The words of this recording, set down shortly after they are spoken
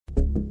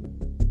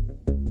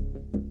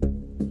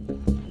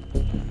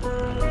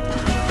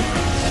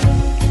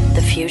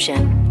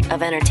fusion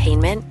of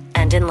entertainment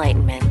and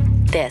enlightenment.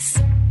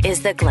 This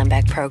is the Glenn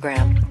Beck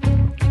Program.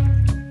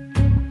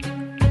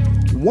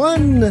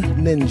 One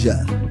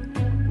ninja,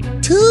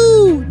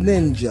 two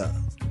ninjas,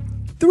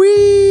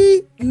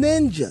 three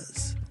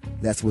ninjas.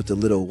 That's what the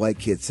little white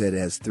kid said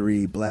as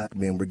three black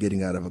men were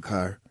getting out of a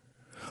car.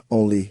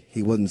 Only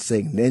he wasn't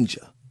saying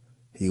ninja.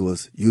 He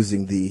was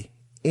using the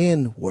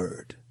N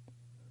word.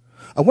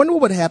 I wonder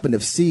what would happen if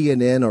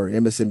CNN or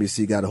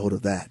MSNBC got a hold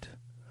of that.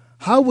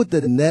 How would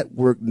the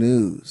network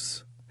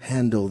news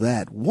handle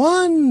that?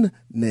 One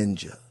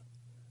ninja,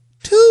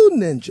 two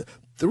ninja,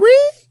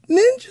 three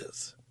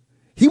ninjas.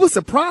 He was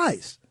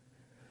surprised.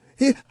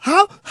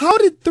 How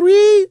did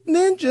three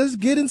ninjas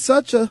get in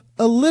such a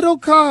little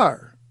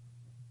car?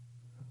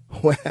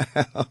 Well,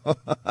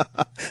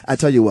 I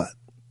tell you what.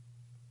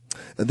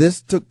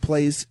 This took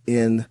place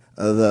in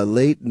the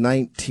late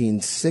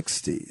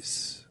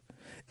 1960s,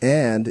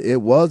 and it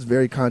was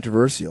very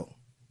controversial.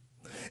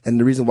 And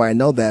the reason why I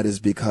know that is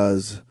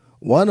because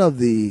one of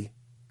the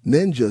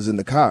ninjas in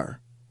the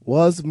car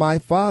was my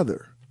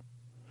father.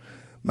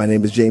 My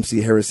name is James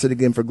C. Harris,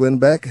 sitting in for Glenn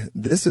Beck.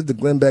 This is the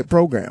Glenn Beck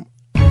Program.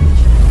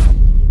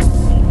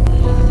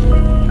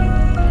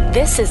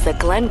 This is the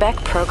Glenn Beck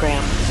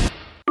Program.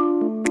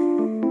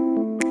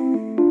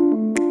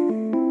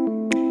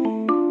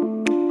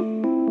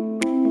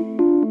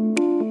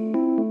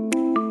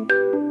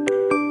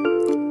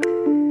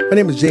 My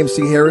name is James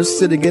C. Harris,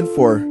 sitting in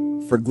for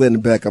Glenn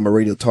Beck. I'm a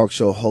radio talk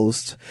show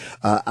host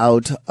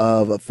out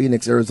of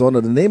Phoenix,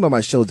 Arizona. The name of my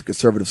show is The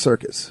Conservative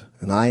Circus,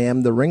 and I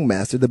am the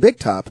ringmaster. The big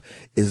top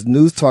is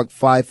News Talk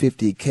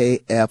 550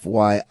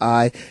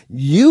 KFYI.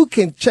 You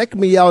can check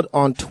me out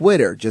on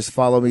Twitter. Just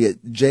follow me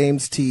at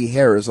James T.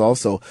 Harris,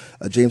 also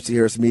James T.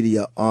 Harris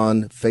Media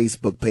on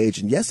Facebook page.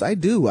 And yes, I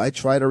do. I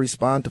try to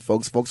respond to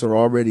folks. Folks are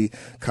already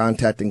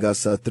contacting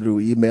us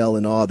through email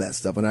and all that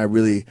stuff, and I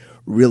really,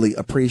 really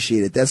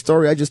appreciate it. That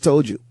story I just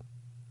told you,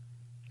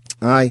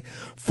 I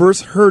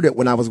first heard it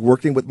when I was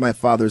working with my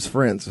father's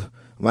friends.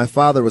 My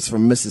father was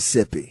from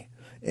Mississippi,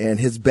 and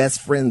his best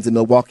friends in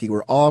Milwaukee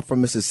were all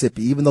from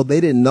Mississippi. Even though they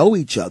didn't know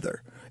each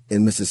other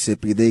in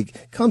Mississippi, they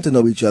come to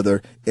know each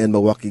other in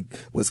Milwaukee,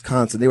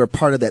 Wisconsin. They were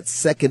part of that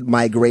second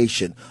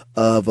migration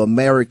of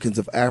Americans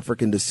of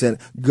African descent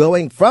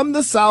going from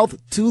the South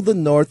to the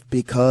North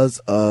because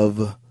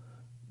of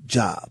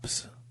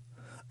jobs.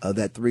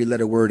 That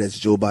three-letter word, as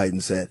Joe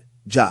Biden said,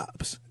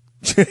 jobs.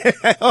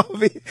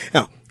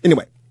 Now,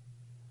 anyway.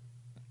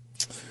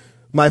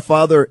 My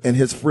father and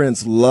his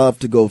friends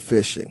loved to go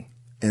fishing,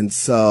 and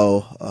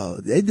so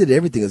they did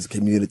everything as a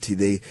community.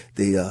 They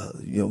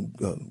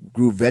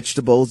grew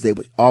vegetables. They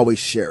would always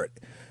share it.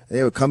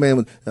 They would come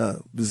in.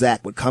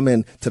 Zach would come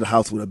in to the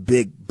house with a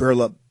big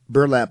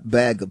burlap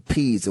bag of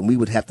peas, and we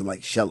would have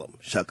to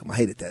shuck them. I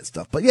hated that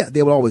stuff, but yeah,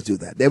 they would always do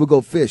that. They would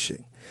go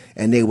fishing,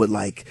 and they would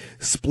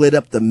split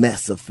up the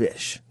mess of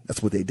fish.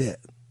 That's what they did.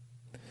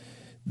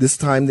 This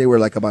time they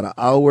were about an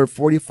hour,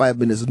 45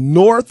 minutes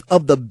north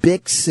of the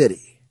big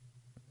city.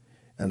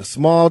 In a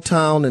small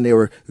town, and they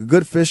were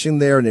good fishing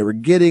there, and they were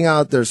getting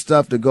out their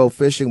stuff to go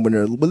fishing when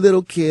their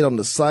little kid on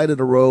the side of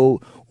the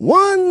road,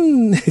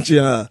 one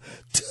ninja,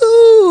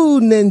 two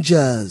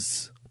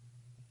ninjas.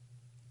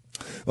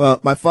 Well,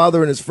 my father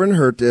and his friend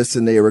heard this,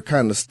 and they were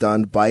kind of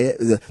stunned by it.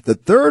 The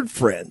third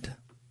friend,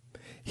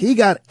 he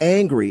got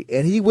angry,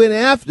 and he went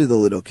after the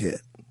little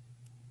kid.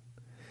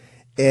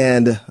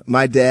 And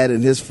my dad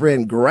and his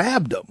friend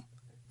grabbed him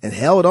and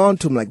held on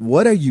to him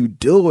what are you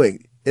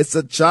doing? It's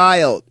a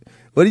child.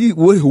 What do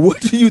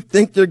you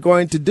think you're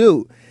going to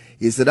do?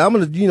 He said, I'm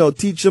going to,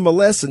 teach him a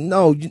lesson.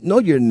 No,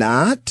 you're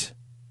not.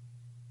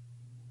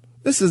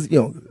 This is,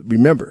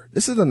 remember,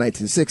 this is the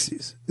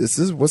 1960s. This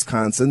is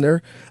Wisconsin.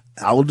 They're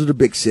out of the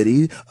big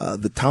city.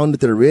 The town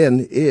that they're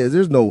in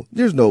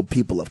there's no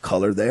people of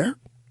color there.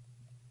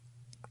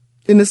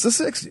 And it's the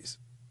 60s.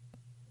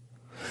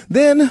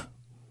 Then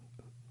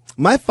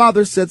my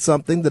father said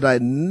something that I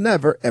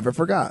never, ever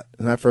forgot.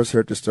 And I first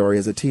heard the story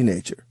as a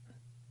teenager.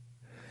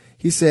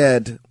 He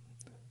said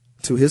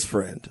to his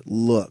friend,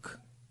 look,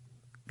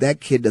 that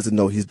kid doesn't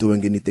know he's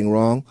doing anything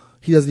wrong.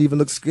 He doesn't even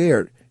look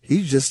scared.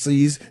 He just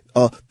sees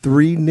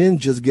three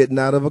ninjas getting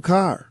out of a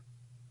car.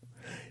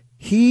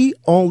 He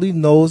only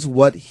knows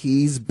what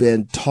he's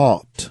been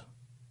taught.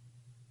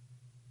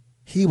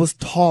 He was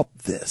taught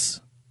this.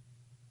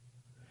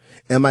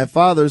 And my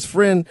father's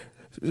friend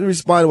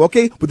responded,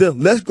 okay, but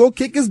then let's go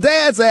kick his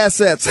dad's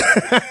assets.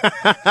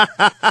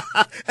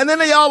 And then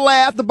they all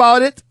laughed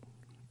about it,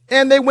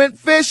 and they went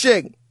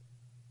fishing.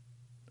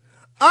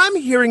 I'm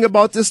hearing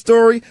about this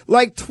story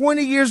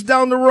 20 years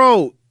down the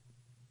road.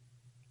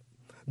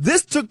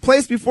 This took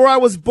place before I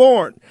was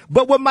born.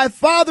 But what my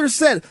father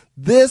said,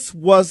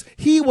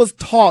 he was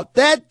taught.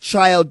 That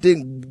child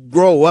didn't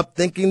grow up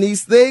thinking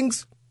these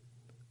things.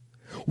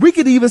 We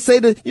could even say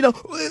that,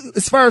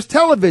 as far as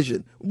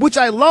television, which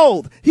I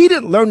loathe, he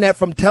didn't learn that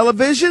from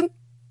television.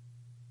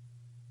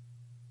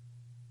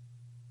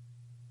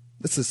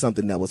 This is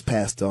something that was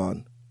passed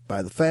on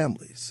by the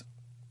families.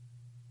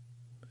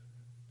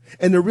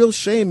 And the real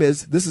shame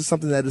is this is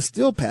something that is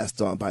still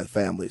passed on by the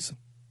families.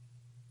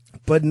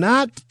 but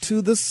not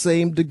to the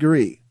same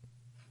degree.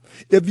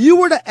 If you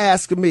were to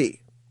ask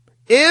me,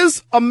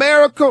 is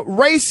America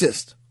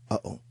racist?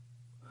 Uh-oh.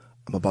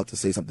 I'm about to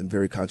say something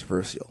very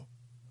controversial.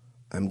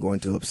 I'm going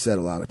to upset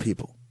a lot of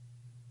people.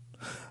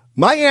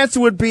 My answer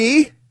would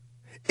be,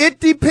 it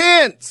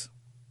depends.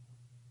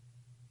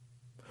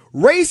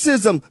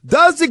 Racism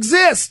does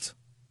exist,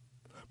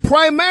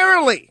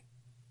 primarily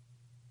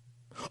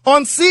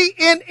on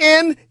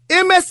CNN,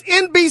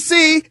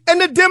 MSNBC,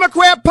 and the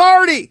Democrat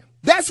Party.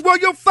 That's where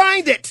you'll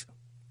find it.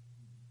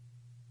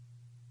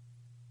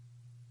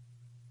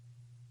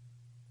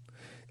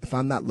 If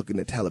I'm not looking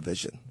at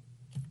television,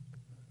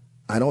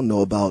 I don't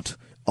know about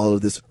all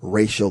of this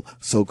racial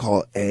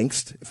so-called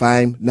angst. If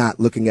I'm not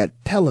looking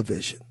at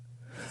television,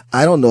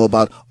 I don't know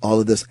about all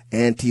of this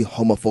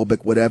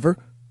anti-homophobic whatever.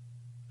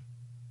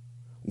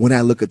 When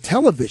I look at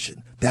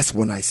television, that's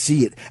when I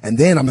see it. And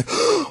then I'm like,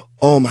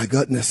 oh my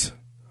goodness,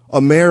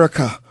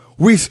 America,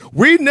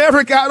 we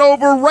never got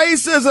over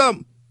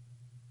racism.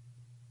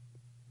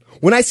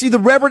 When I see the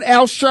Reverend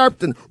Al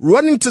Sharpton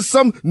running to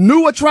some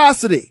new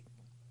atrocity,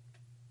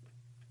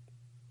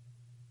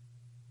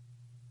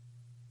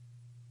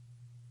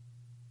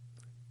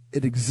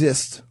 it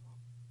exists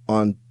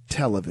on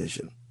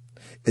television,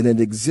 and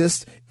it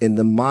exists in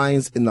the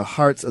minds, in the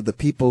hearts of the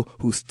people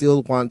who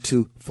still want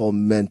to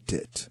foment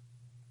it.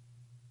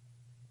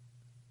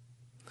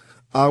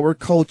 Our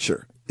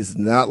culture is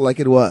not like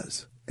it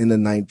was in the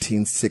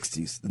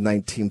 1960s, the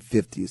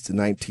 1950s, the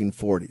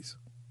 1940s.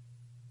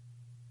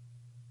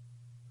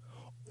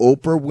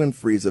 Oprah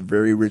Winfrey is a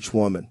very rich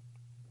woman,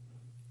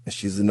 and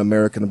she's an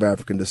American of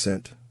African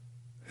descent.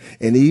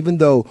 And even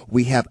though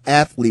we have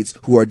athletes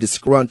who are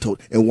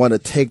disgruntled and want to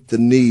take the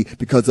knee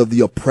because of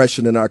the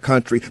oppression in our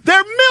country,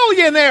 they're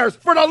millionaires,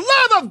 for the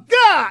love of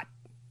God.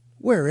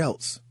 Where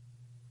else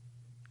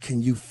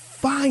can you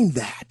find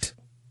that?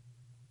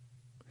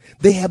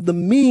 They have the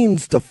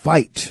means to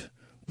fight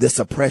this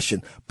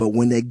oppression, but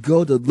when they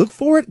go to look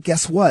for it,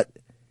 guess what?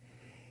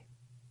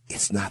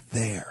 It's not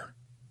there.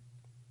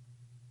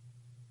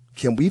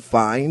 Can we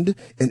find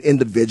an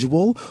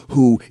individual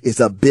who is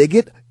a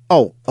bigot?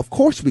 Oh, of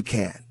course we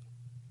can.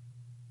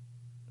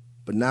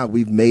 But now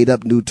we've made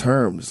up new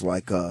terms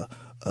like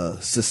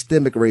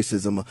systemic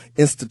racism,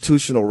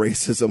 institutional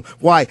racism.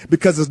 Why?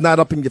 Because it's not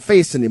up in your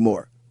face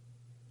anymore.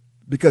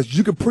 Because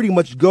you can pretty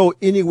much go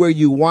anywhere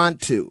you want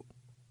to.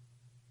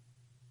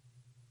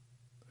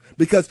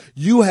 Because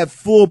you have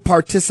full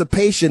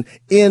participation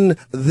in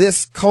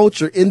this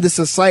culture, in this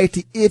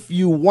society, if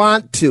you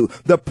want to.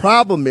 The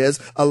problem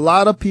is a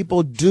lot of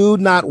people do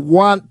not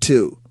want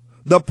to.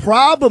 The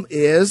problem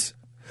is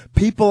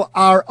people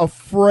are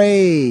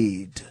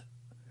afraid.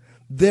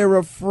 They're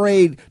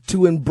afraid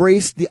to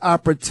embrace the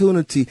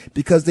opportunity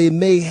because they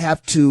may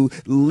have to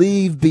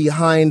leave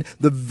behind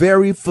the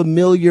very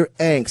familiar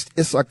angst.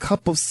 It's a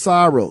cup of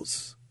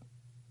sorrows.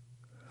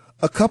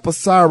 A cup of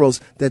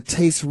sorrows that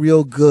tastes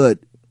real good.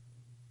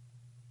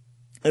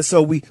 And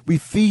so we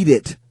feed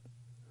it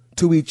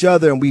to each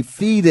other and we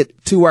feed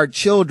it to our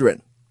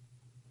children.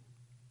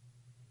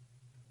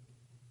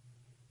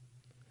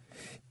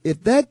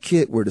 If that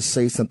kid were to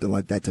say something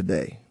like that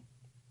today,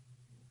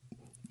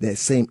 that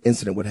same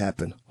incident would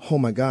happen. Oh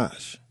my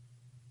gosh.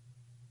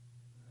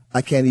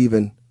 I can't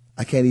even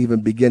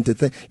begin to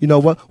think. You know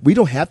what? We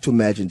don't have to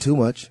imagine too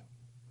much.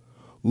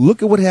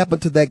 Look at what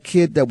happened to that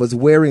kid that was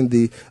wearing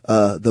the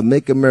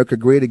Make America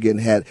Great Again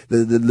hat,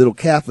 the little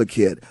Catholic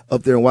kid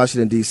up there in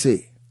Washington,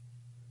 D.C.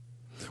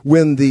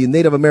 When the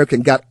Native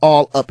American got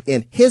all up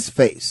in his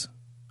face.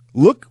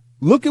 Look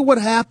at what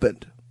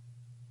happened.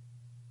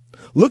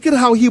 Look at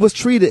how he was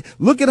treated.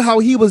 Look at how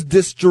he was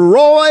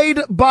destroyed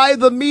by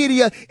the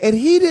media, and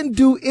he didn't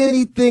do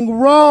anything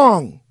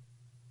wrong.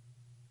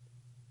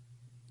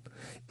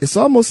 It's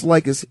almost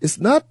like it's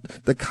not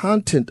the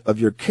content of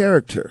your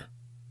character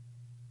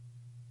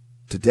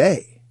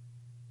today.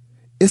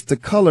 It's the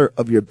color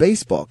of your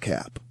baseball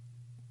cap.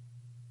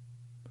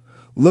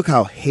 Look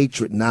how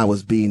hatred now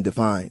is being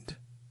defined.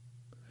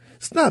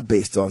 It's not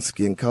based on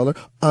skin color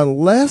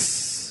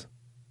unless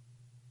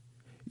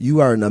you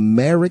are an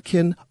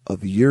American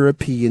of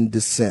European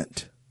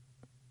descent.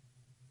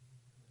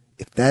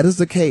 If that is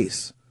the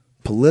case,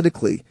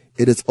 politically,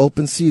 it is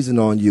open season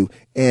on you.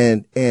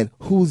 And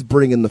who's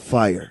bringing the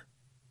fire?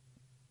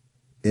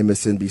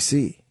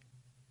 MSNBC,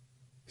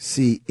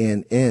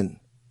 CNN,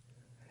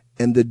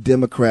 and the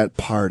Democrat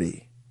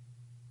Party.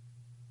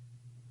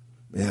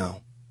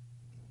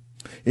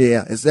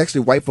 Yeah, it's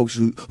actually white folks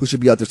who should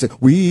be out there saying,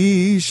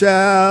 we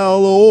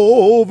shall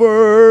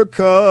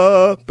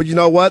overcome. But you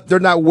know what? They're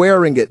not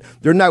wearing it.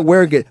 They're not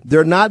wearing it.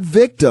 They're not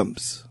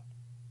victims.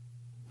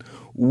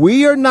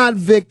 We are not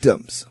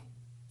victims,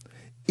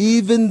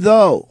 even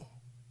though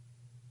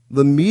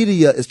the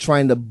media is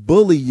trying to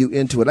bully you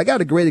into it. I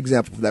got a great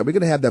example for that. We're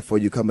going to have that for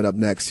you coming up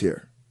next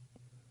here.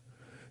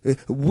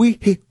 But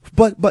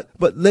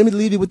let me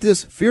leave you with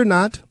this. Fear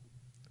not.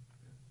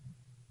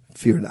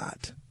 Fear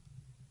not.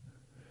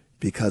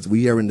 Because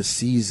we are in the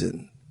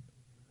season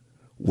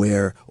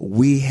where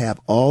we have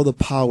all the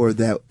power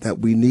that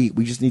we need.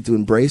 We just need to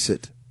embrace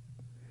it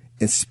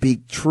and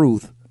speak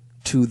truth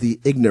to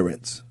the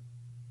ignorance.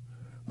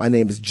 My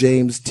name is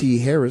James T.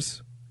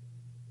 Harris.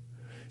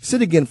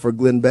 Sitting in for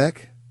Glenn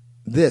Beck.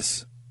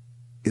 This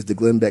is the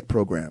Glenn Beck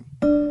Program.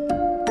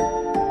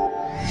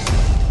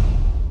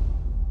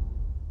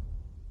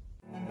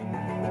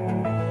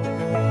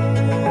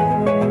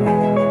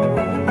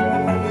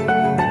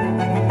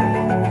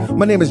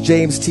 My name is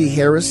James T.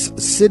 Harris,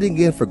 sitting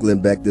in for Glenn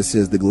Beck. This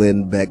is the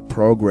Glenn Beck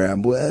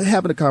Program. We're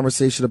having a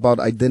conversation about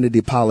identity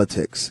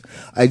politics.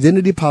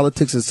 Identity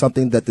politics is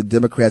something that the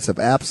Democrats have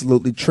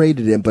absolutely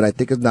traded in, but I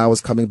think it now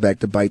is coming back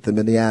to bite them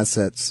in the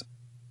assets.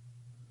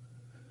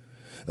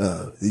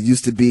 It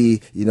used to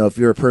be, if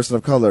you're a person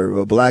of color,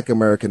 a black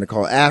American, they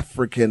call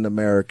African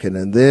American,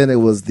 and then it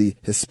was the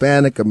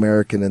Hispanic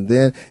American, and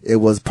then it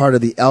was part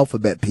of the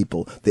alphabet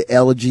people, the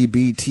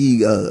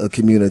LGBT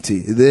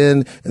community.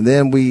 And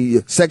then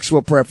we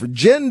sexual preference,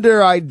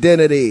 gender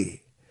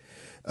identity,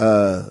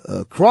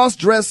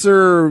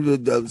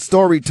 cross-dresser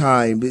story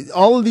time.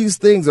 All of these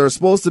things are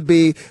supposed to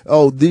be,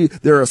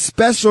 they're a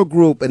special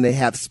group, and they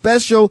have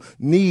special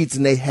needs,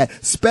 and they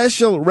have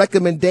special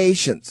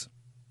recommendations.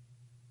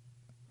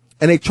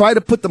 And they try to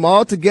put them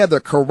all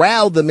together,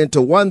 corral them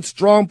into one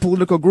strong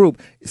political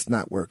group. It's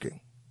not working.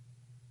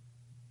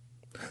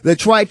 They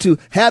try to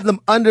have them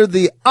under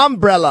the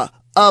umbrella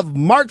of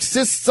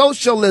Marxist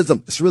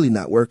socialism. It's really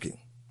not working.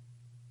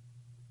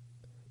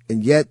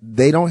 And yet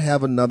they don't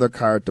have another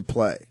card to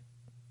play.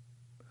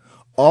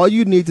 All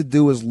you need to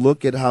do is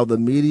look at how the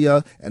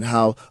media and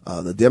how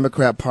the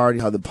Democrat Party,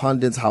 how the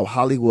pundits, how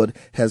Hollywood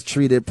has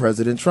treated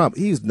President Trump.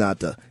 He's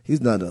not a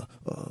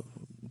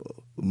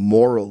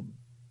moral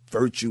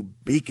virtue,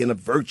 beacon of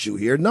virtue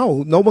here.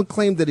 No one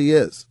claimed that he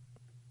is.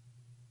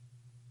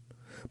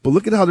 But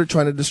look at how they're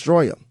trying to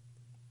destroy him.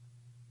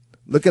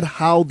 Look at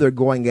how they're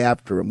going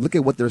after him. Look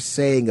at what they're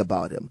saying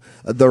about him.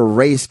 The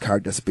race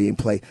card that's being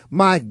played.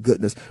 My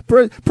goodness.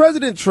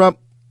 President Trump,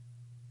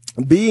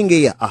 being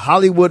a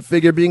Hollywood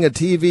figure, being a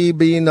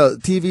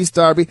TV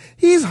star,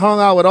 he's hung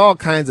out with all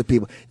kinds of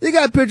people. You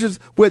got pictures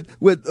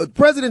with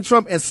President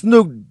Trump and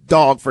Snoop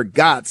Dogg, for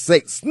God's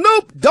sake.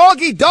 Snoop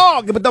Doggy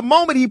Dogg. But the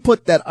moment he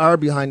put that R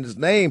behind his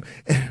name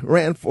and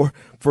ran for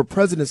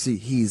presidency,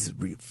 he's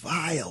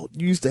reviled.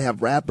 You used to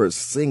have rappers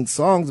sing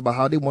songs about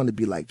how they want to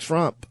be like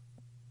Trump.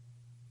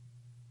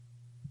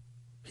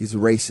 He's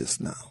racist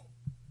now.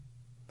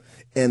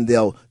 And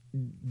they'll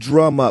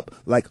drum up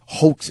like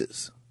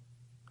hoaxes.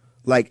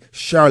 Like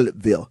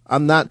Charlottesville.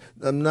 I'm not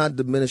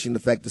diminishing the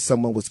fact that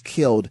someone was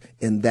killed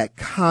in that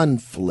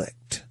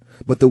conflict.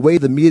 But the way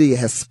the media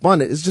has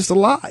spun it is just a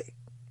lie.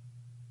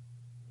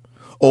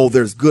 Oh,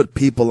 there's good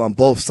people on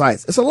both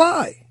sides. It's a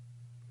lie.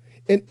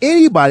 And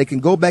anybody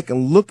can go back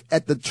and look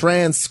at the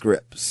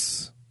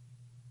transcripts.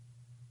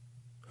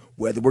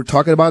 Whether we're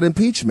talking about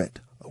impeachment,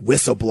 a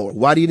whistleblower.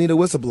 Why do you need a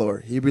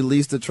whistleblower? He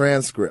released the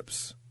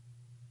transcripts.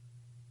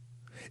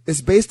 It's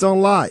based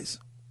on lies.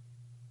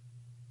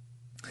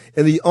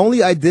 And the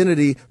only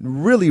identity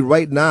really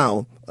right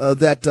now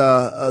that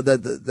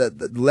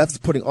the left is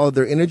putting all of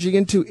their energy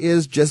into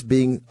is just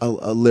being a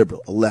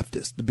liberal, a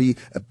leftist, to be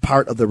a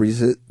part of the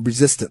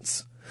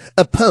resistance,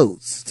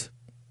 opposed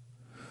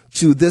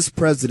to this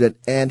president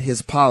and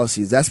his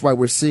policies. That's why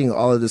we're seeing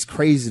all of this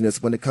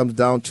craziness when it comes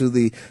down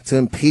to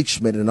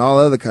impeachment and all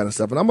other kind of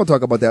stuff. And I'm going to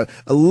talk about that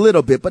a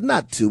little bit, but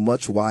not too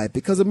much. Why?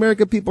 Because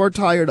American people are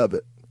tired of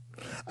it.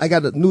 I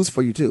got news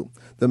for you too.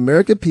 The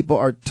American people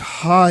are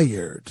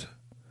tired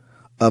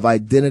of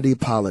identity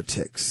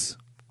politics.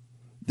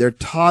 They're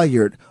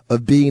tired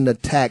of being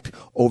attacked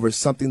over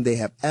something they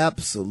have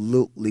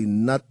absolutely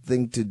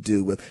nothing to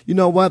do with. You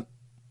know what?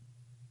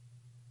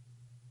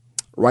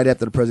 Right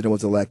after the president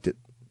was elected,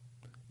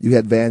 you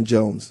had Van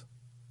Jones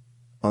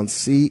on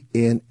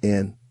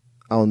CNN.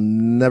 I'll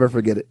never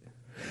forget it.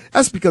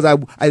 That's because I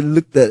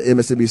looked at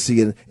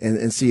MSNBC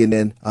and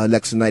CNN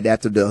election night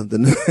after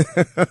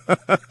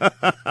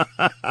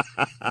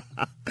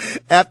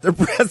after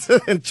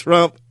President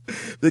Trump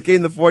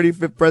became the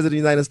 45th president of the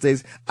United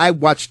States. I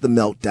watched the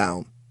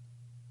meltdown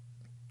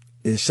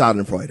in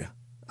Schadenfreude.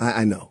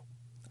 I know.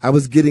 I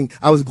was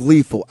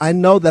gleeful. I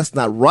know that's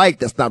not right.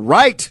 That's not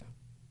right.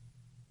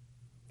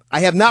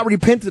 I have not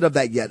repented of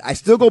that yet. I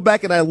still go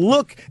back and I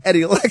look at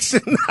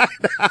election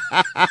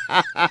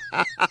night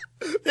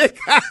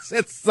because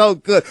it's so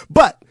good.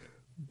 But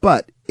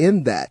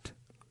in that,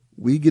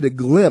 we get a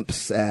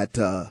glimpse at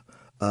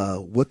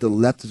what the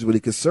left is really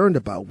concerned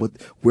about,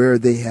 where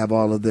they have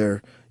all of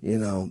their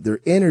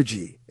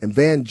energy. And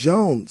Van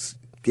Jones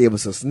gave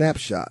us a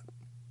snapshot.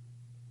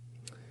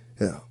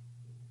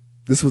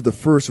 This was the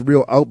first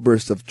real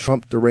outburst of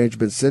Trump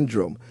derangement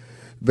syndrome.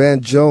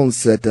 Van Jones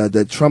said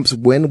that Trump's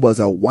win was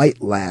a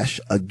white lash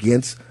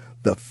against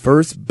the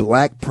first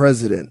black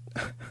president.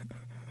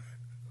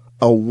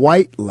 A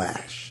white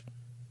lash.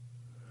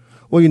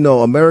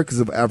 Well, Americans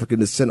of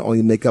African descent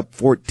only make up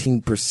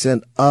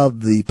 14%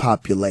 of the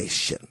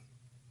population,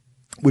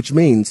 which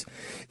means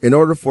in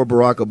order for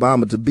Barack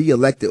Obama to be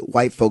elected,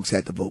 white folks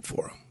had to vote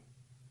for him.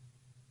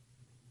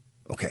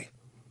 Okay.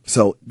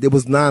 So it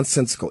was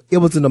nonsensical. It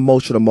was an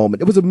emotional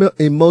moment. It was an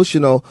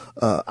emotional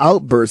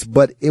outburst,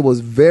 but it was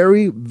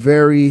very,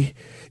 very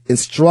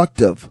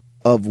instructive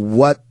of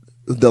what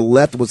the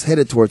left was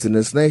headed towards in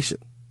this nation.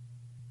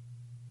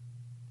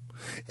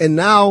 And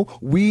now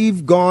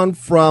we've gone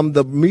from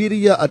the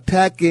media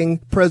attacking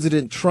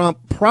President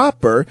Trump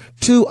proper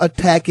to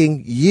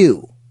attacking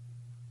you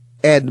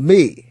and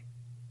me,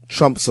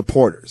 Trump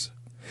supporters.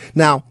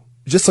 Now,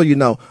 just so you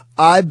know,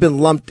 I've been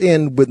lumped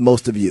in with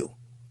most of you.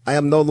 I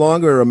am no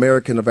longer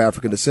American of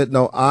African descent.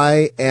 No,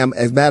 I am,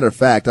 as a matter of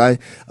fact,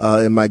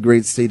 in my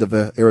great state of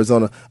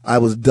Arizona, I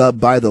was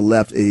dubbed by the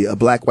left a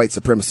black white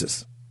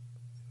supremacist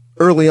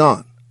early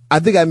on. I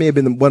think I may have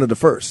been one of the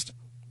first.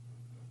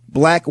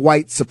 Black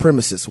white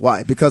supremacist.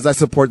 Why? Because I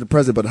support the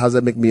president, but how does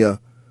that make me a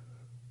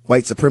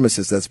white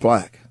supremacist that's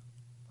black?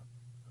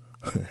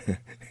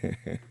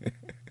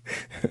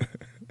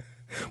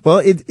 Well,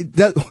 it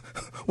does.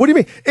 What do you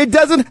mean? It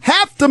doesn't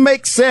have to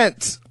make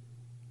sense.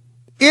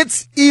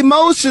 It's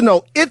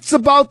emotional. It's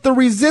about the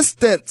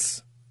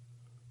resistance.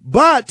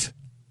 But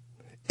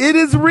it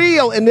is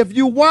real. And if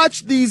you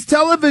watch these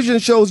television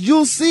shows,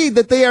 you'll see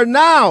that they're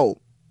now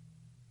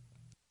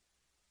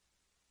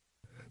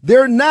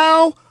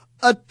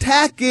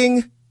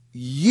attacking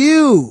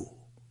you.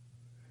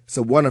 It's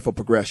a wonderful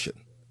progression.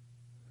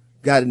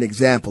 Got an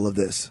example of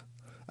this.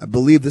 I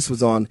believe this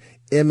was on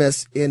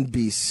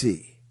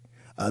MSNBC.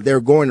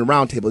 They're going to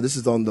roundtable. This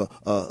is on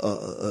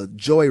the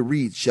Joy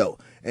Reid show.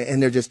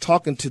 And they're just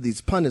talking to these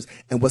pundits.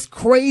 And what's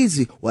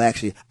crazy, well,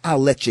 actually, I'll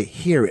let you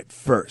hear it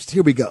first.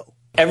 Here we go.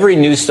 Every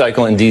news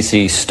cycle in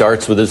D.C.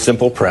 starts with a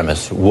simple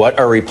premise. What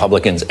are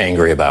Republicans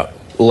angry about?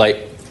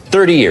 Like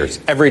 30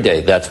 years, every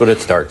day, that's what it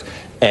starts.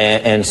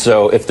 And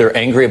so if they're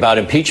angry about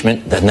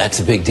impeachment, then that's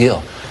a big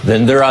deal.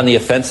 Then they're on the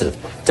offensive.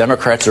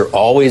 Democrats are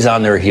always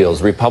on their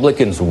heels.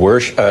 Republicans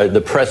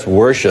the press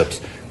worships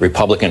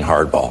Republican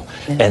hardball,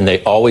 and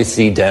they always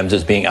see Dems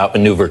as being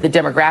outmaneuvered. The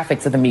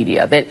demographics of the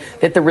media, that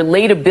the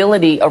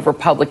relatability of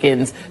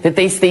Republicans, that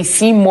they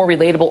seem more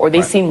relatable, or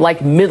they seem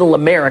like middle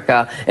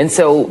America, and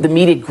so the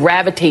media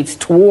gravitates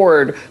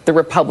toward the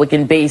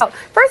Republican base.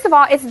 First of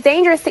all, it's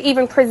dangerous to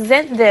even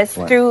present this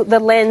through the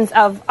lens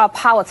of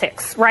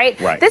politics, right?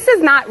 This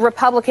is not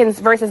Republicans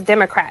versus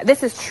Democrats.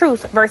 This is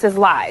truth versus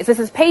lies. This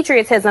is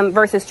patriotism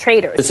versus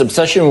traitors. This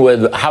obsession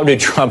with how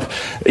did Trump,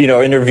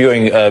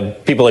 interviewing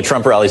people at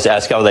Trump rallies to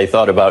ask how they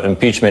thought about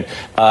impeachment.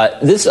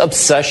 This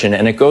obsession,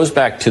 and it goes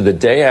back to the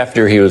day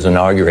after he was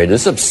inaugurated,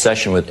 this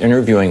obsession with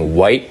interviewing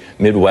white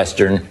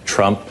Midwestern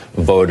Trump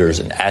voters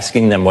and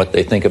asking them what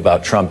they think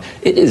about Trump,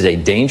 it is a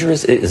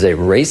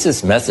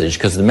racist message,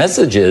 because the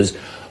message is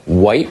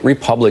white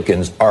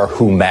Republicans are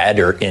who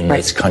matter in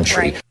this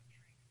country.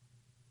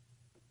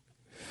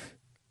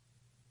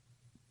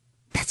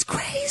 That's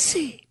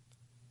crazy.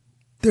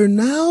 They're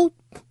now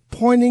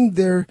pointing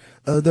their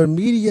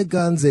media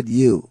guns at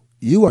you.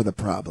 You are the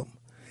problem.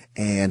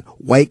 And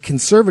white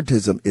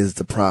conservatism is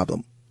the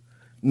problem.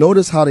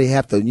 Notice how they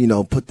have to,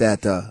 put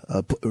that,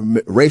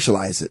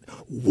 racialize it.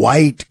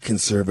 White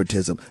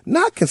conservatism,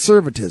 not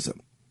conservatism.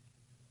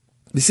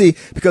 You see,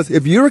 because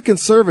if you're a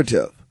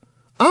conservative,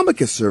 I'm a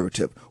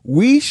conservative.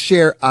 We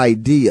share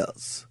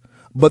ideas,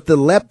 but the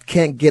left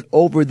can't get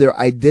over their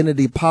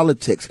identity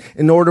politics.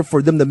 In order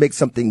for them to make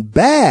something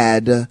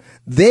bad,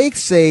 they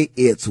say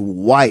it's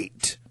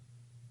white.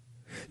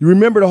 You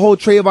remember the whole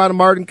Trayvon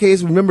Martin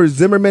case? Remember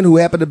Zimmerman, who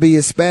happened to be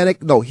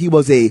Hispanic? No, he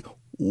was a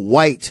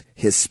white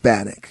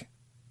Hispanic.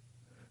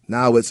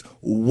 Now it's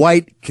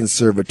white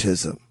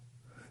conservatism.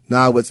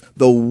 Now it's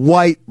the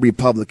white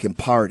Republican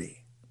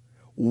Party.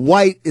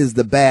 White is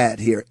the bad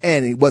here.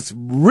 And what's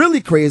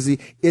really crazy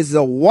is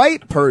a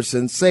white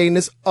person saying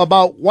this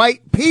about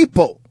white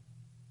people.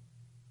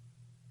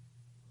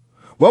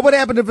 What would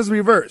happen if it's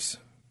reversed?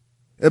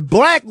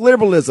 Black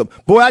liberalism.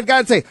 Boy, I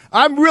gotta say,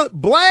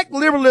 black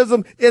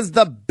liberalism is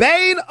the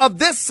bane of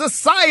this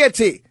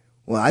society.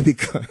 Well,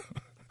 because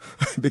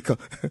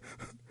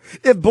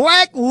if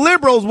black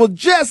liberals will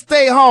just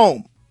stay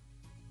home,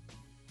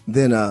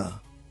 then,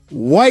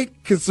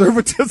 white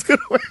conservatives could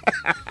win.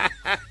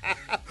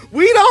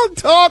 We don't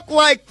talk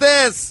like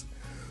this.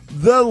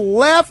 The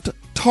left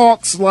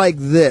talks like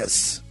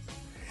this.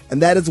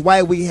 And that is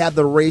why we have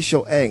the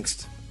racial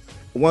angst.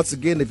 Once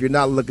again, if you're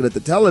not looking at the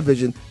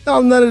television,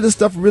 none of this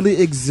stuff really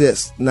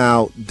exists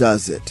now,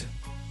 does it?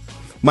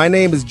 My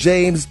name is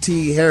James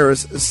T.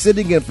 Harris,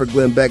 sitting in for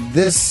Glenn Beck.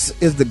 This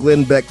is the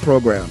Glenn Beck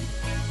Program.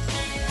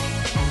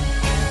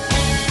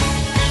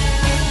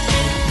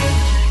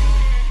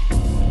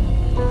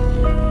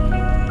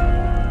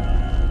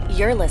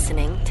 You're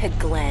listening to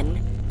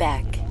Glenn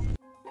Beck.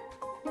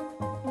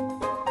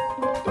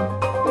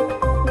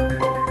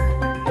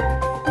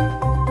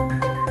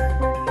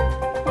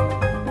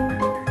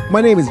 My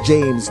name is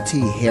James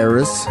T.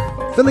 Harris,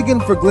 filling in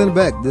for Glenn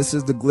Beck. This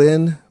is the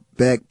Glenn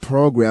Beck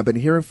Program. I've been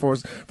hearing from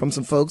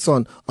some folks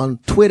on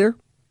Twitter,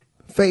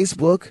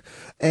 Facebook,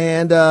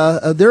 and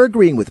they're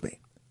agreeing with me.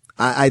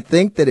 I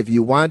think that if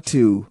you want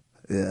to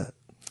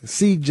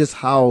see just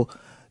how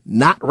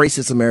not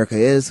racist America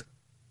is,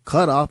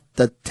 cut off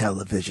the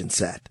television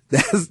set.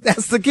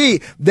 That's the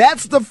key.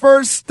 That's the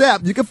first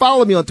step. You can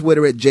follow me on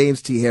Twitter at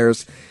James T.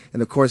 Harris.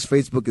 And of course,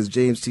 Facebook is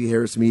James T.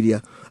 Harris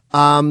Media.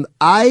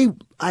 I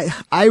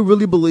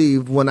really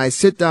believe when I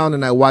sit down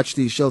and I watch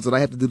these shows that I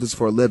have to do this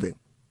for a living.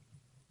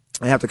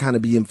 I have to kind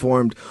of be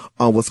informed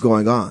on what's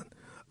going on.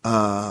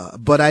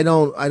 But I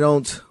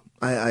don't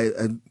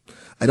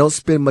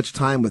spend much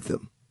time with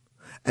them.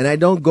 And I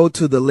don't go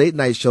to the late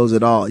night shows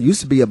at all. It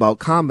used to be about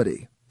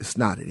comedy. It's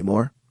not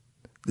anymore.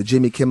 The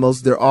Jimmy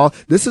Kimmels,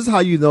 this is how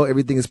you know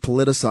everything is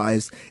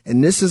politicized.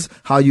 And this is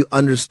how you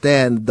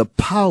understand the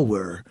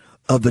power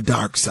of the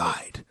dark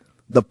side,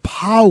 the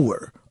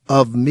power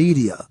of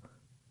media.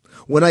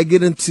 When I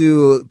get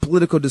into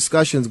political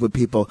discussions with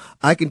people,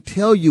 I can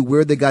tell you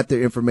where they got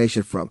their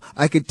information from.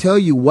 I can tell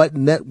you what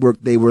network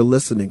they were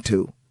listening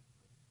to.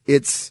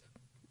 It's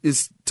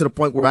to the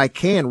point where I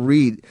can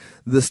read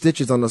the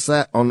stitches on a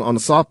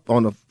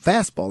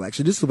fastball.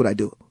 Actually, this is what I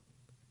do.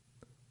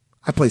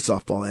 I play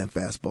softball and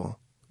fastball.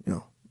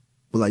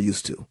 Well, I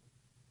used to.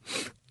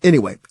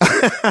 Anyway,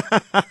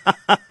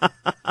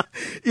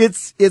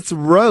 it's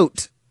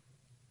rote.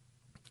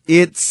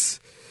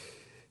 It's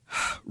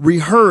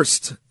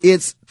rehearsed.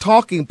 It's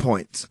talking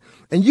points.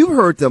 And you've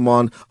heard them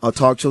on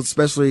talk shows,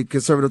 especially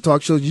conservative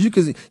talk shows. You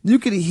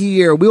can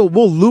hear, we'll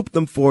loop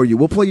them for you.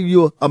 We'll play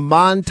you a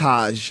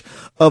montage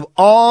of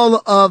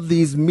all of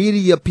these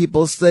media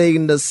people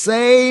saying the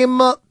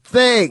same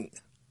thing.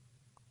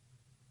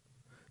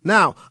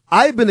 Now,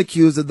 I've been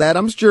accused of that.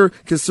 I'm sure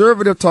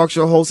conservative talk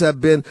show hosts have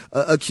been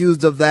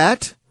accused of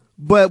that,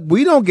 but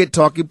we don't get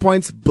talking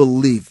points.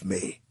 Believe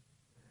me.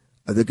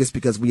 I think it's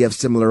because we have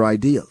similar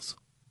ideas.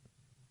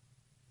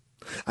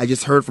 I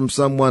just heard from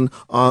someone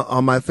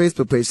on my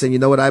Facebook page saying, you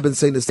know what, I've been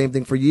saying the same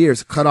thing for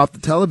years. Cut off the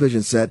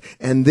television set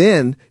and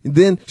then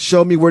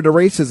show me where the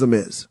racism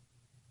is.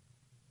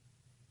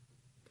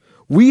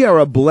 We are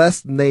a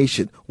blessed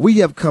nation. We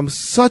have come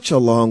such a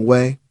long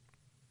way.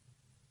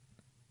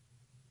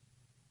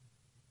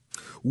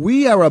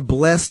 We are a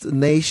blessed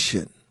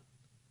nation.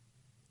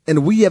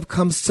 And we have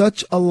come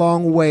such a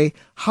long way.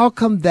 How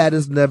come that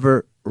is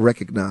never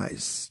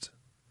recognized?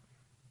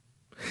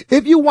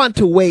 If you want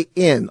to weigh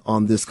in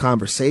on this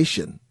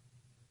conversation,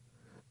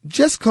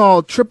 just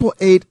call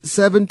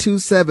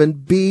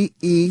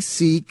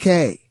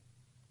 888-727-BECK.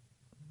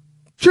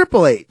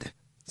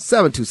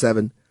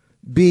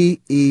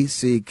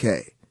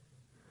 888-727-BECK.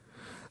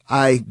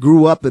 I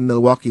grew up in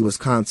Milwaukee,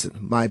 Wisconsin.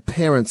 My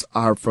parents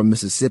are from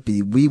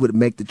Mississippi. We would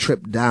make the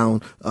trip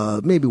down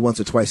maybe once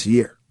or twice a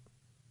year.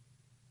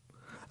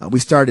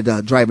 We started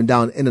driving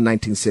down in the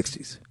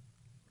 1960s.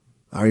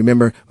 I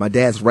remember my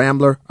dad's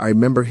Rambler. I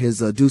remember his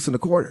Deuce and a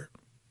Quarter.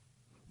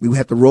 We would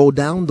have to roll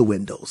down the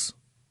windows.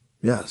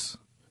 Yes.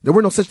 There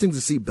were no such things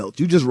as seatbelts.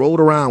 You just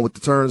rolled around with the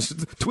turns,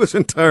 twists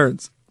and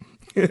turns.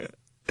 There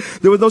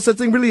was no such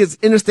thing really as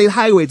interstate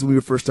highways when we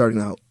were first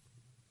starting out.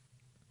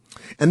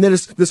 And then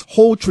this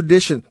whole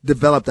tradition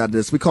developed out of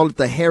this. We call it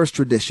the Harris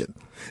tradition.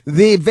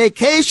 The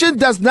vacation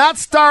does not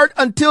start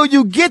until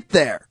you get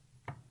there.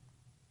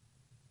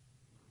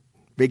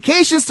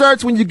 Vacation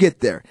starts when you get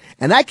there.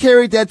 And I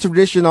carried that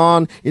tradition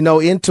on,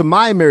 into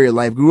my married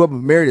life. Grew up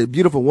and married a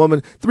beautiful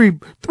woman, three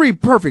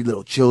perfect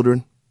little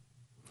children.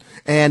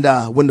 And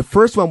when the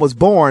first one was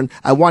born,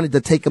 I wanted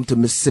to take him to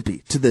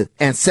Mississippi, to the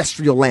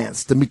ancestral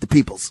lands, to meet the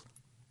peoples.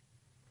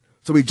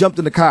 So we jumped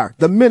in the car,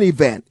 the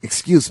minivan,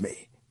 excuse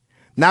me.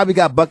 Now we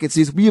got bucket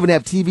seats. We even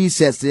have TV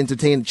sets to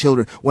entertain the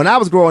children. When I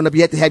was growing up,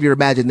 you had to have your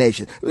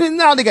imagination.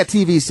 Now they got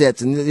TV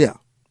sets and,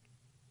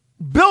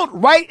 built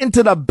right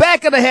into the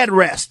back of the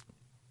headrest.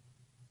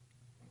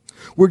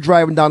 We're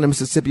driving down to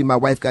Mississippi. My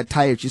wife got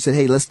tired. She said,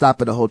 hey, let's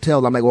stop at a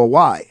hotel. I'm like, well,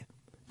 why?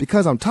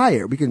 Because I'm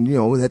tired. We can,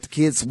 let the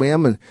kids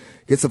swim and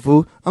get some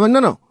food. I'm like,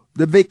 no.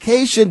 The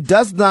vacation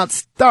does not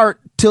start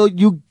till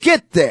you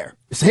get there.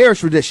 It's a Harris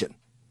tradition.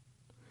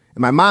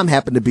 And my mom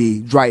happened to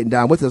be driving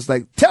down with us.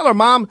 Like, tell her,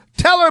 Mom,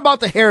 tell her about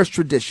the Harris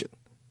tradition.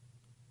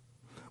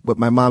 What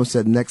my mom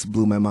said next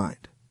blew my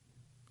mind.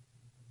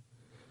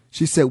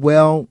 She said,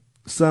 well,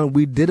 son,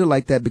 we did it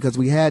like that because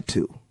we had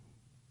to.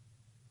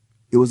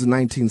 It was the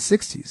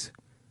 1960s.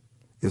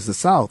 It was the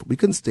South. We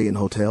couldn't stay in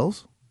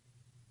hotels.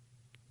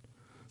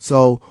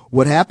 So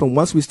what happened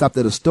once we stopped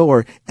at a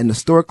store and the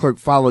store clerk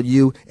followed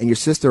you and your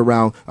sister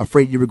around,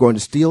 afraid you were going to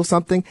steal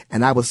something,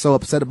 and I was so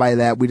upset by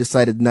that, we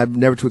decided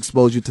never to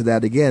expose you to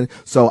that again.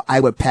 So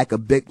I would pack a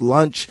big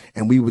lunch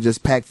and we would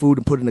just pack food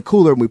and put it in a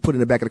cooler and we put it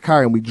in the back of the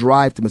car and we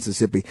drive to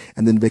Mississippi.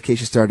 And then the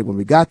vacation started when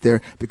we got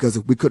there because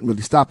we couldn't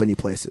really stop any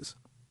places.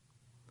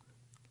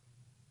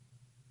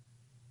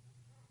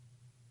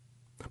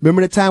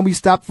 Remember the time we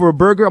stopped for a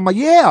burger? I'm like,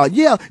 yeah,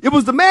 it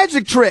was the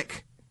magic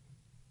trick.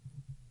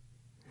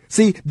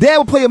 See, Dad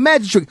would play a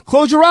magic trick.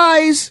 Close your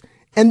eyes,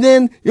 and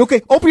then,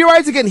 okay, open your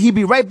eyes again. He'd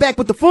be right back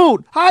with the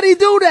food. How'd he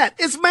do that?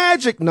 It's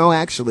magic. No,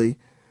 actually,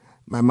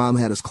 my mom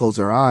had us close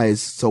our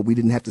eyes so we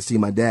didn't have to see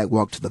my dad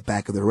walk to the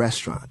back of the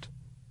restaurant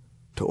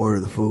to order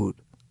the food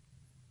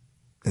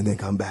and then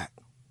come back.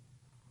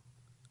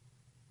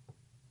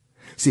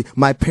 See,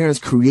 my parents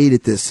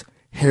created this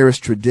Harris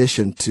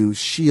tradition to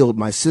shield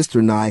my sister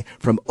and I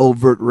from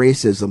overt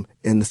racism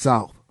in the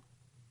South.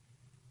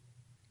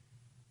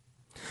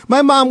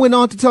 My mom went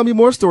on to tell me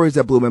more stories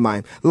that blew my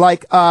mind.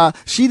 Like,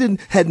 she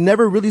had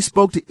never really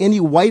spoke to any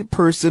white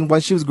person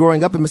when she was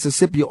growing up in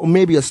Mississippi, or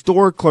maybe a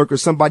store clerk or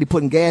somebody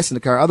putting gas in the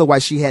car.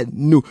 Otherwise, she had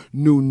knew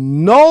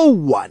no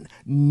one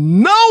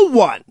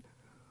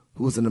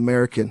who was an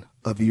American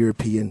of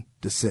European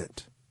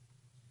descent.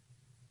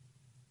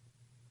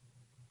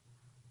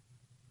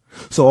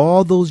 So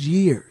all those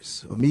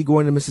years of me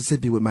going to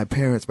Mississippi with my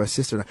parents, my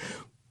sister, and I,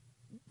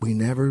 we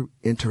never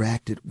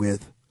interacted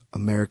with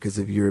Americans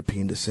of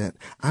European descent.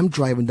 I'm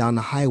driving down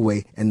the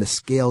highway and the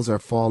scales are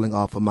falling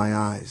off of my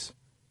eyes.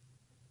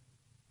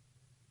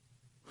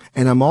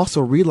 And I'm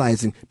also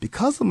realizing,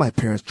 because of my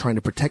parents trying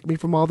to protect me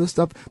from all this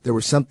stuff, there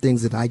were some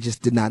things that I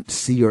just did not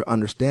see or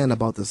understand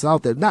about the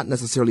South. They're not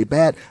necessarily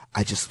bad.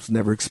 I just was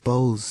never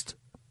exposed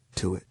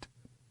to it.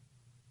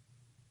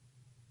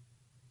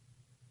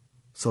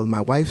 So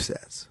my wife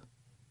says,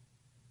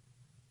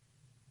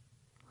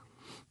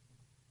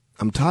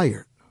 I'm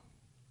tired.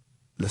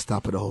 Let's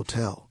stop at a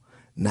hotel.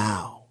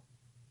 Now,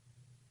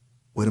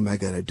 what am I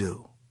going to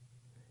do?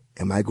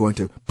 Am I going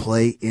to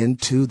play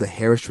into the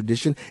Harris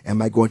tradition?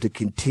 Am I going to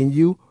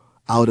continue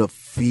out of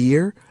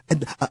fear?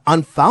 And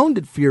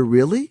unfounded fear,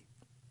 really?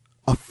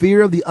 A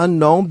fear of the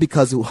unknown,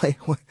 because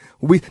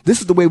this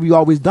is the way we've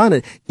always done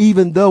it,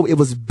 even though it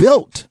was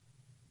built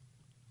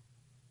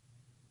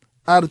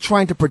out of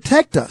trying to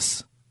protect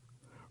us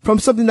from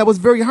something that was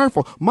very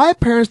harmful. My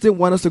parents didn't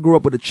want us to grow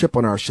up with a chip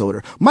on our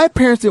shoulder. My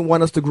parents didn't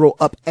want us to grow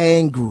up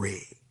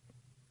angry.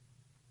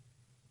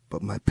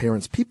 But my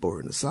parents' people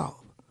were in the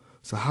South.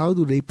 So how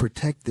do they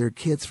protect their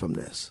kids from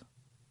this?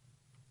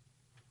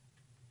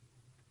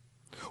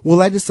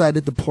 Well, I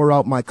decided to pour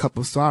out my cup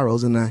of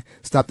sorrows, and I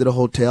stopped at a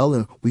hotel,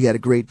 and we had a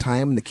great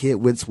time, and the kid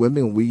went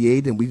swimming, and we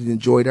ate, and we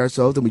enjoyed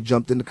ourselves, and we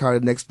jumped in the car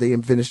the next day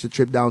and finished the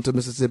trip down to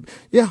Mississippi.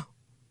 Yeah.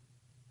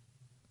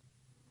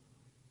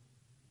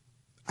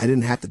 I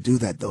didn't have to do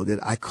that, though.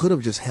 I could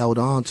have just held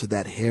on to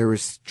that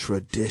Harris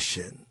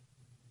tradition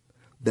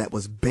that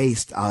was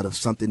based out of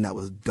something that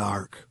was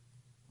dark.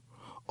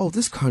 Oh,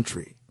 this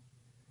country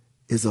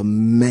is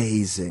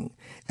amazing,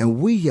 and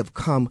we have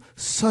come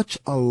such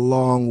a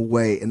long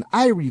way, and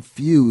I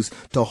refuse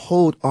to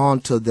hold on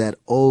to that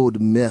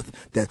old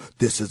myth that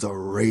this is a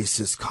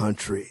racist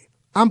country.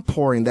 I'm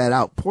poured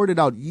it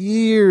out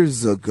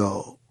years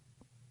ago.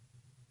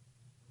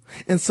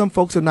 And some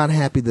folks are not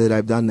happy that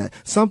I've done that.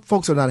 Some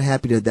folks are not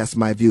happy that that's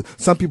my view.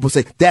 Some people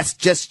say, that's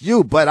just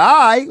you, but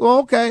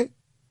okay.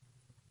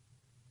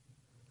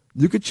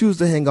 You could choose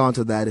to hang on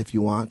to that if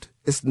you want.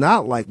 It's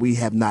not like we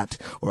have not,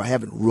 or I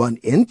haven't run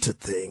into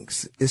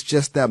things. It's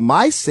just that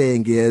my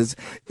saying is,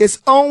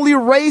 it's only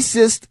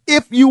racist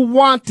if you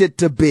want it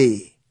to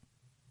be.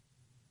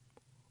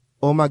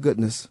 Oh my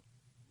goodness.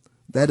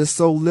 That is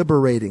so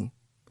liberating.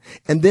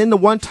 And then the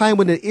one time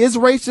when it is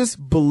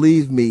racist,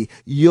 believe me,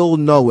 you'll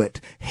know it.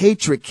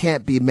 Hatred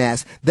can't be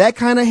masked. That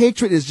kind of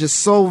hatred is just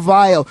so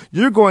vile.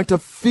 You're going to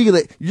feel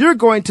it. You're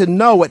going to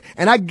know it.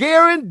 And I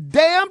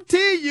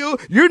guarantee you,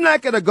 you're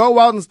not going to go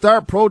out and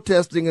start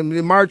protesting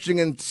and marching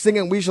and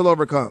singing "We Shall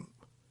Overcome."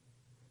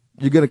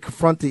 You're going to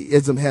confront the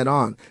ism head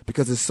on,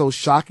 because it's so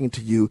shocking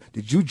to you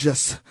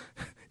that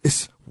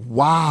it's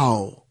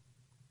wow.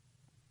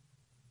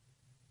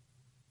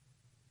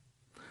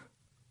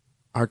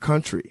 Our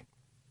country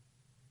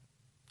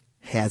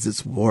has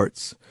its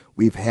warts.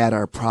 We've had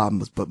our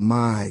problems, but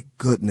my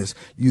goodness,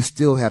 you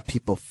still have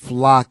people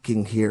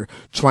flocking here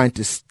trying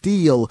to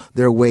steal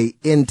their way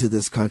into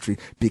this country,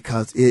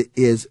 because it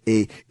is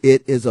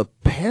a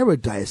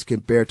paradise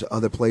compared to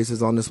other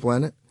places on this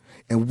planet.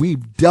 And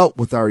we've dealt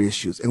with our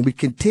issues, and we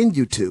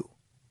continue to.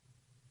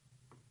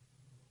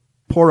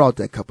 Pour out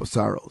that cup of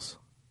sorrows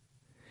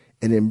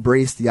and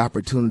embrace the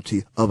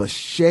opportunity of a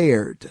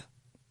shared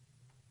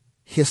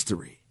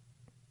history.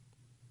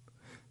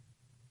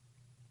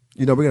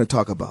 You know, we're going to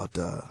talk about,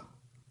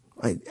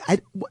 I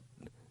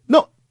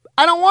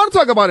don't want to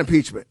talk about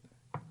impeachment.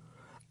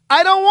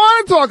 I don't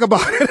want to talk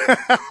about it.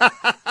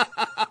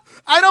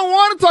 I don't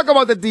want to talk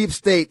about the deep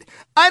state.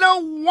 I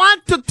don't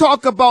want to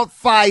talk about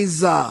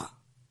FISA.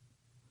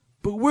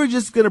 But we're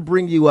just going to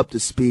bring you up to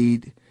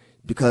speed,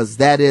 because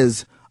that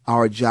is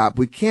our job.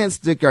 We can't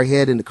stick our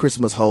head in the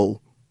Christmas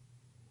hole,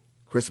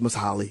 Christmas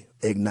holly,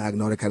 eggnog,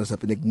 and all that kind of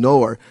stuff, and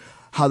ignore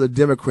how the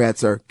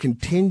Democrats are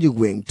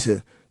continuing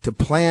to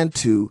plan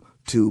to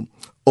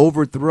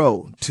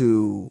overthrow,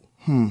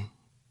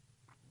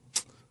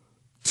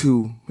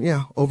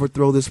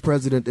 overthrow this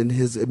president and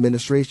his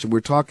administration. We're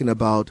talking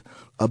about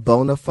a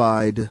bona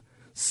fide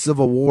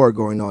civil war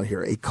going on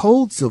here, a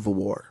cold civil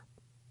war,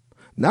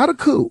 not a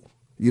coup.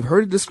 You've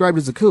heard it described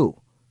as a coup.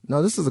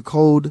 No, this is a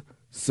cold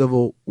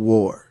civil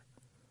war.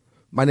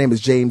 My name is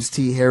James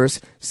T.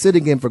 Harris,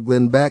 sitting in for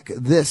Glenn Beck.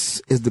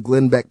 This is the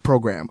Glenn Beck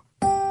Program.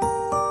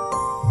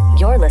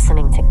 You're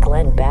listening to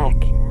Glenn Beck.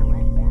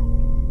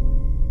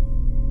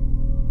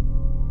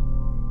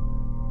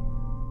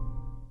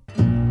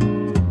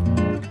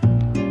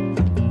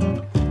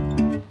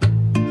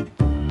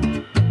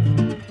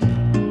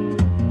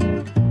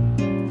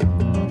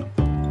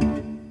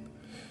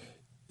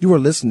 You are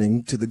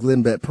listening to the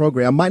Glenn Beck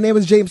program. My name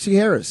is James T.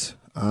 Harris.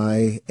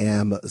 I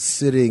am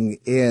sitting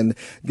in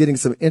getting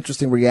some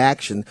interesting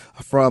reaction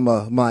from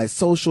my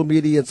social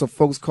media and some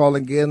folks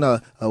calling in.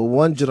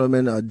 One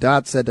gentleman,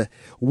 Dot, said,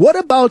 what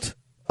about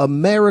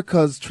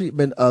America's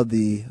treatment of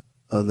the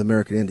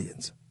American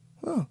Indians?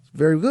 Well,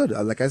 very good.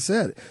 Like I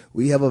said,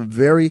 we have a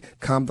very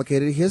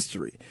complicated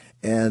history.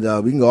 And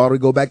we can already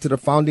go back to the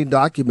founding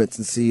documents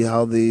and see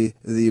how the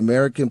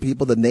American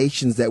people, the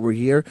nations that were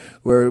here,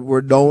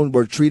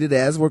 were treated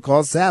as, were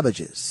called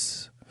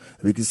savages.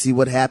 We can see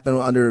what happened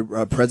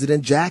under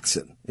President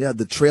Jackson. Yeah,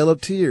 the Trail of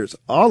Tears,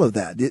 all of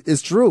that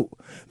is true.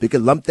 We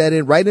can lump that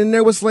in right in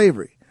there with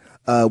slavery.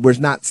 We're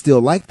not still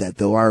like that,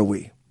 though, are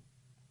we?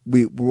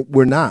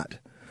 We're not.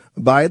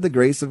 By the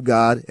grace of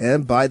God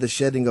and by the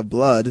shedding of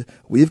blood,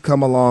 we've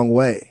come a long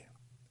way.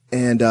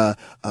 And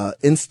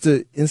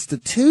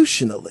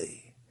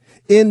institutionally,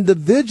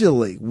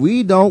 individually,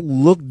 we don't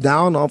look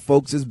down on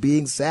folks as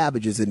being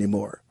savages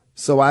anymore.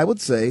 So I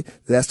would say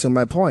that's to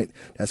my point.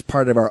 That's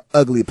part of our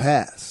ugly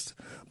past.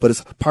 But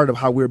it's part of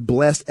how we're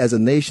blessed as a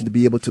nation to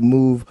be able to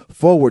move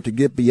forward, to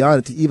get beyond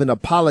it, to even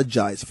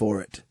apologize for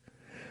it.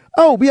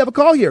 Oh, we have a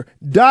call here.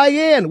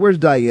 Diane. Where's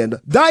Diane?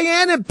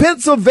 Diane in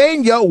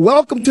Pennsylvania.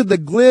 Welcome to the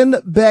Glenn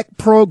Beck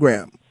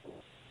program.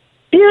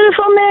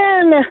 Beautiful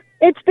man.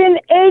 It's been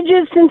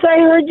ages since I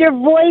heard your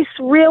voice,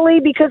 really,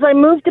 because I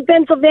moved to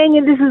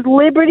Pennsylvania. This is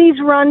Liberty's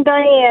Run,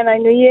 Diane. I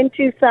knew you in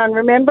Tucson,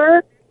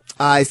 remember?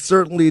 I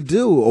certainly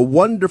do. A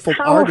wonderful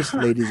artist,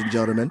 ladies and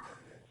gentlemen.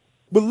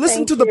 But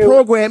listen to the you.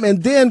 program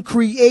and then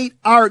create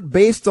art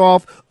based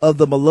off of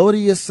the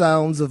melodious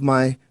sounds of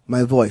my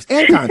voice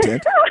and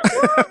content.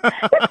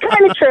 That's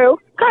kind of true.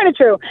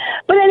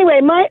 But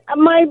anyway, my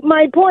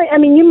point, I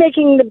mean, you're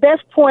making the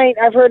best point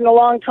I've heard in a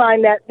long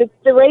time, that the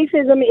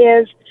racism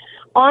is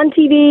on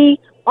TV,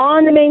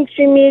 on the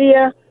mainstream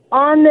media,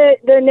 on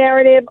the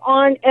narrative,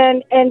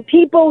 and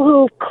people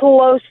who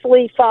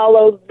closely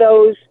follow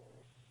those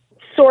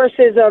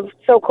sources of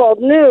so-called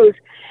news.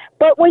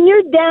 But when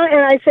you're down,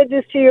 and I said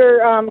this to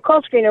your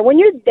call screener, when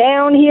you're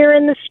down here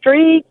in the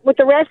street with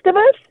the rest of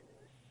us,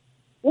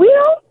 we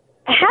don't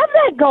have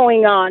that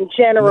going on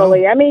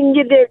generally. No. I mean,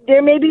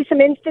 there may be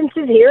some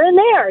instances here and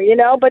there,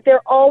 but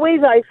they're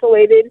always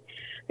isolated.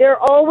 They're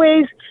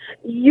always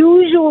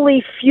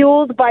usually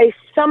fueled by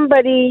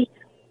somebody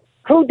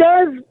who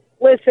does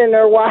listen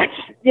or watch,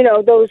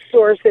 those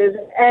sources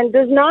and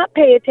does not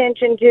pay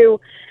attention to,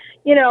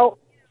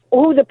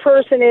 who the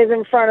person is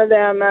in front of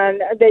them.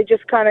 And they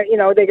just kind of,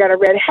 they got a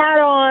red hat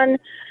on,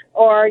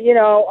 or,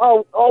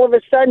 all of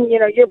a sudden,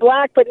 you're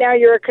black, but now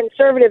you're a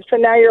conservative, so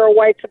now you're a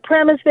white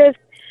supremacist.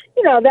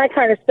 That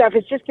kind of stuff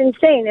is just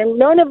insane. And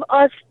none of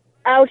us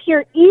out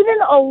here, even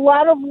a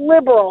lot of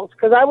liberals,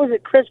 because I was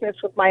at Christmas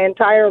with my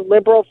entire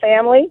liberal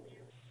family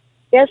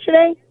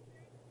yesterday,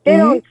 they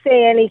don't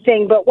say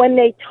anything, but when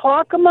they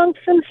talk amongst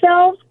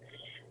themselves,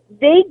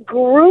 they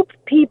group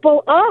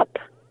people up.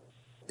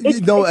 It's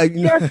just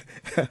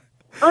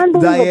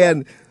unbelievable.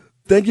 Diane,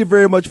 thank you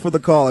very much for the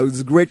call. It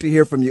was great to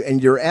hear from you.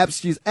 And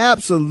she's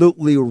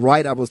absolutely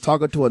right. I was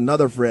talking to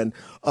another friend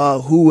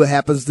who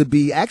happens to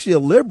be actually a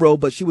liberal,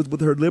 but she was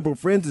with her liberal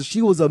friends, and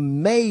she was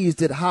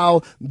amazed at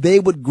how they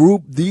would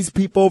group these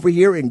people over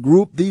here and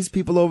group these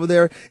people over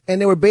there.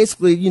 And they were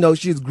basically,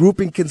 she's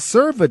grouping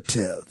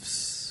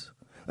conservatives.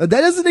 That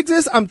doesn't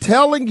exist. I'm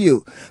telling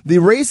you, the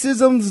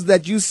racisms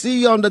that you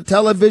see on the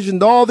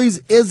television, all these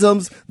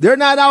isms, they're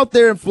not out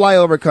there in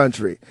flyover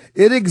country.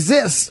 It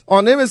exists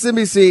on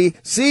MSNBC,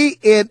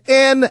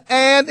 CNN,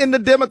 and in the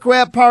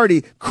Democrat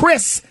Party.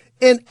 Chris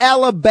in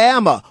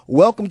Alabama.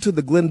 Welcome to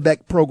the Glenn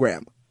Beck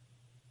program.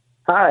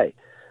 Hi.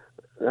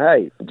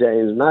 Hey,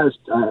 James. Nice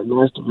to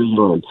be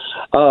on.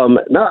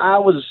 No, I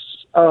was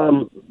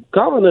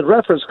calling in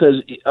reference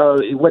because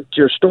what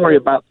your story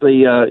about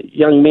the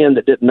young men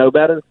that didn't know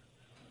better.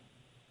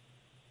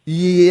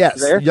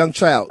 Yes, young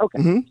child. Okay.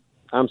 Mm-hmm.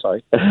 I'm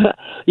sorry.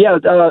 Yeah,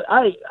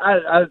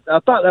 I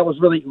thought that was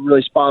really,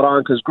 really spot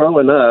on, because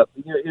growing up,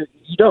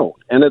 you don't.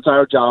 And it's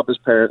our job as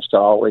parents to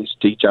always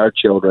teach our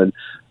children,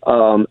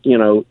 how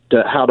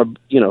to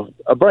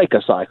break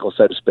a cycle,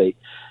 so to speak.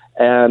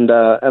 And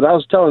I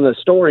was telling the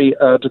story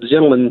to the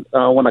gentleman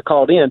when I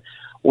called in.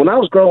 When I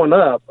was growing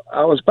up,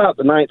 I was about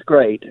the 9th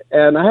grade,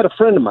 and I had a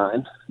friend of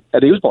mine,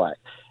 and he was black,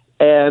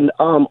 and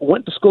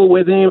went to school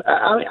with him.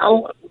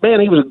 Man,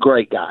 he was a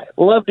great guy.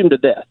 Loved him to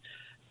death.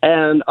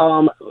 And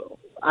I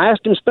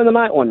asked him to spend the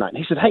night one night. And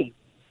he said, hey,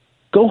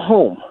 go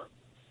home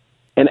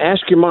and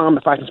ask your mom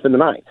if I can spend the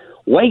night.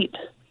 Wait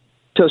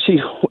till she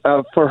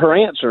for her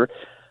answer,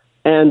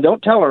 and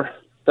don't tell her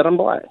that I'm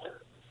black.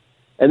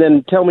 And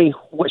then tell me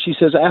what she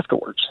says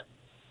afterwards.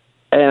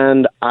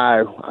 And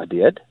I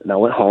did, and I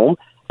went home,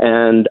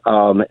 and this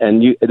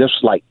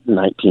was like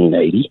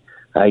 1980,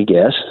 I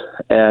guess.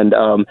 And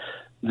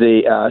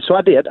so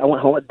I did. I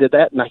went home and did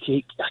that, and I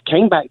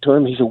came back to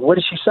him. He said, what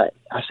did she say?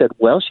 I said,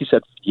 well, she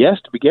said yes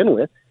to begin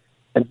with,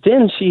 and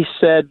then she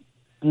said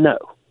no.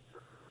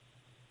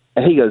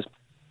 And he goes,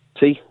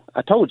 see,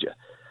 I told you.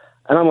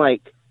 And I'm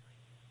like,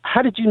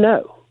 how did you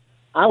know?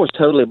 I was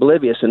totally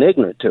oblivious and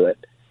ignorant to it.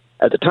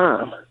 at the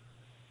time.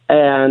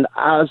 And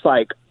I was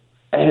like,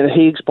 and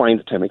he explained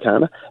it to me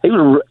kind of. He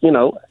was,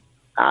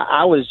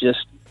 I was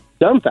just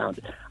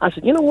dumbfounded. I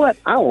said, you know what?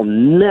 I will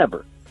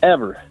never,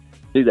 ever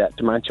do that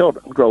to my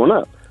children growing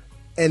up.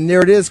 And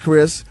there it is,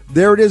 Chris.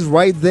 There it is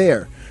right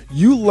there.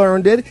 You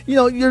learned it.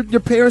 Your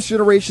parents'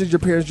 generation is your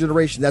parents'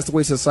 generation. That's the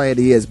way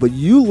society is. But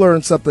you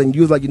learned something.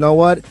 You was like, you know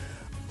what?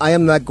 I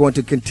am not going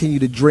to continue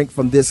to drink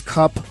from this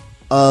cup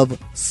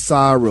of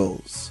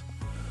sorrows.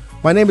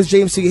 My name is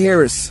James C.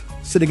 Harris,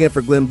 sitting in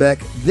for Glenn Beck.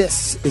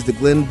 This is the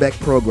Glenn Beck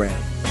Program.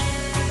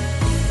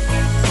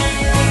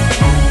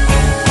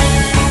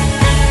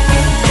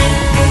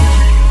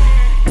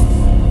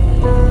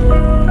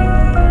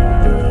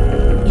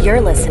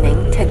 You're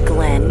listening to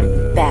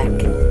Glenn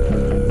Beck.